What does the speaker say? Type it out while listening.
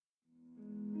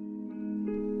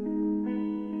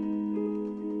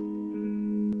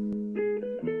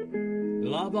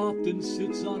Love often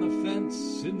sits on a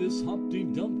fence in this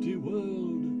Humpty-Dumpty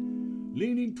world,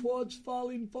 leaning towards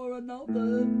falling for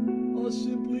another, or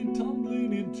simply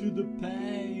tumbling into the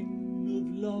pang of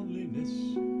loneliness.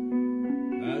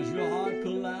 As your heart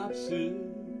collapses,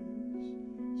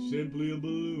 simply a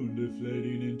balloon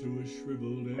deflating into a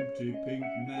shriveled, empty pink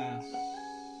mass.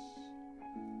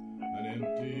 An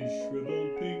empty,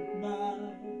 shriveled pink mass.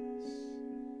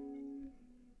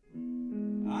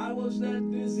 I was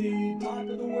that dizzy,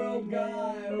 top-of-the-world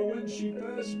guy when she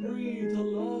first breathed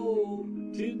hello,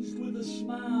 tinged with a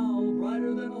smile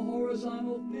brighter than a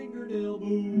horizontal fingernail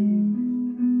moon.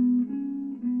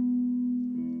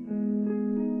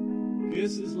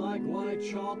 Kisses like white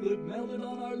chocolate melted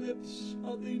on our lips,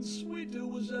 nothing sweeter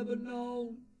was ever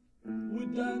known. We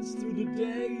danced through the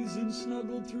days and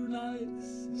snuggled through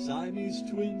nights, Siamese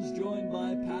twins joined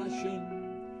by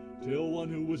passion, till one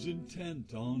who was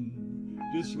intent on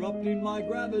disrupting my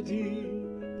gravity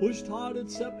pushed hard at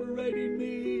separating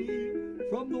me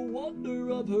from the wonder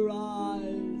of her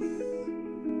eyes.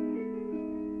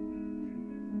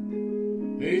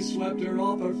 They swept her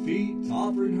off her feet,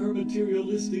 offering her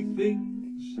materialistic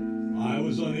things I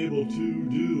was unable to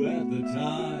do at the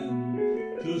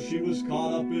time, till she was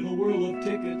caught up in a whirl of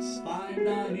tickets, fine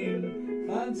dining,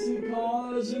 fancy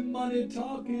cars, and money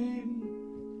talking.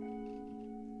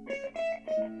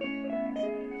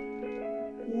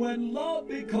 When love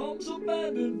becomes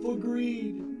abandoned for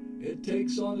greed, it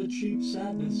takes on a cheap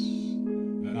sadness,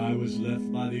 and I was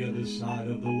left by the other side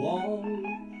of the wall.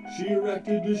 She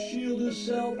erected to shield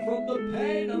herself from the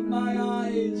pain of my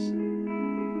eyes.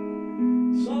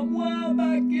 Somewhere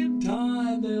back in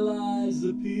time there lies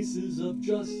the pieces of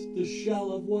just the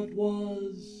shell of what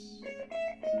was.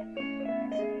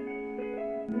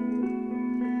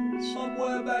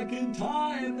 Somewhere back in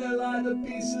time there lie the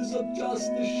pieces of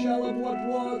just the shell of what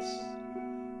was.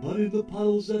 But in the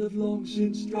puddles that have long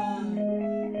since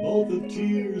dried, both of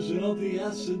tears and of the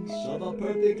essence of a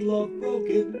perfect love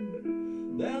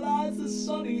broken, there lies the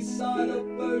sunny side up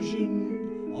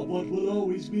version of what will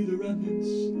always be the remnants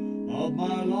of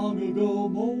my long ago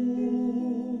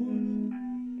mourn.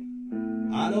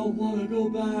 I don't want to go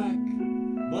back,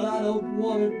 but I don't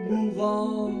want to move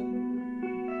on.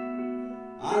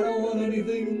 I don't want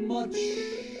anything much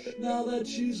now that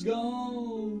she's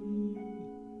gone.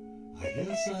 I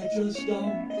guess I just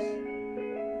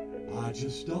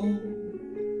don't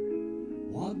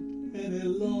want any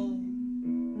love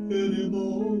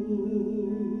anymore.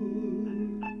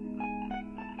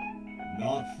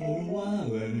 Not for a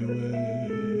while anyway.